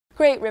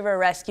Great River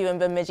Rescue in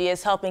Bemidji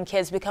is helping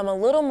kids become a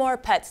little more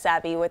pet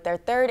savvy with their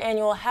 3rd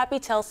annual Happy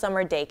Tail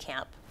Summer Day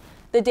Camp.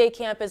 The day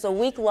camp is a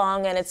week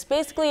long, and it's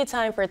basically a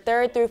time for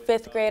 3rd through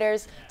 5th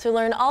graders to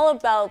learn all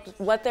about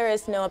what there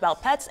is to know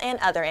about pets and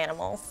other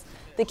animals.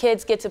 The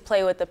kids get to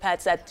play with the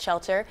pets at the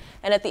shelter,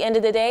 and at the end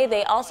of the day,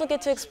 they also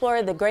get to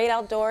explore the great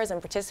outdoors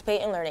and participate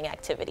in learning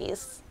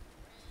activities.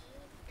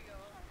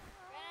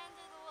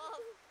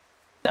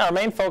 Our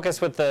main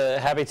focus with the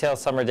Happy Tail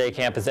Summer Day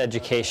Camp is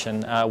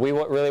education. We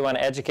really want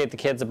to educate the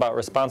kids about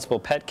responsible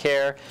pet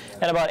care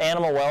and about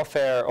animal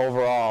welfare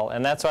overall.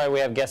 And that's why we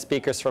have guest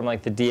speakers from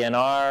like the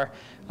DNR,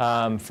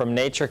 from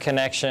Nature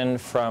Connection,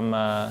 from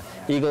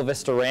Eagle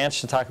Vista Ranch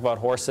to talk about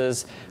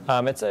horses.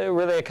 It's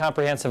really a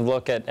comprehensive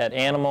look at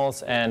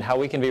animals and how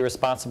we can be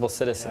responsible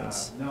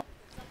citizens.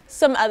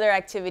 Some other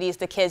activities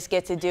the kids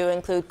get to do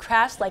include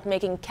crafts like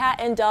making cat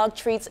and dog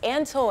treats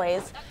and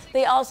toys.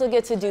 They also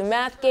get to do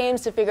math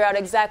games to figure out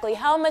exactly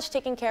how much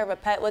taking care of a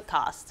pet would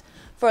cost.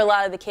 For a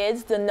lot of the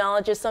kids, the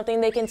knowledge is something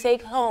they can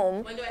take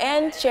home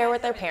and share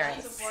with their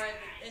parents.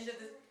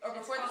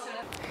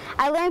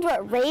 I learned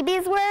what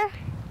rabies were,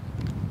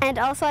 and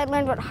also I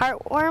learned what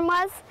heartworm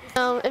was.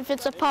 If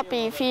it's a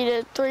puppy, feed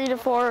it 3 to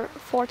 4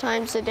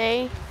 times a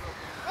day.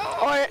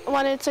 Or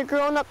when it's a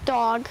grown-up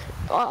dog,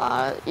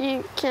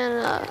 you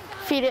can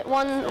feed it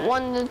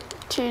one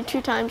to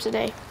two times a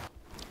day.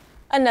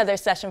 Another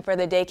session for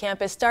the day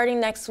camp is starting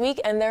next week,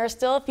 and there are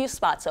still a few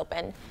spots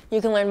open.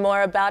 You can learn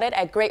more about it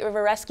at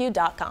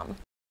greatriverrescue.com.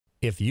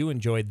 If you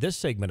enjoyed this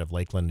segment of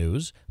Lakeland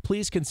News,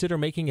 please consider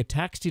making a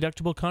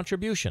tax-deductible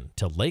contribution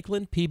to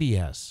Lakeland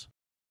PBS.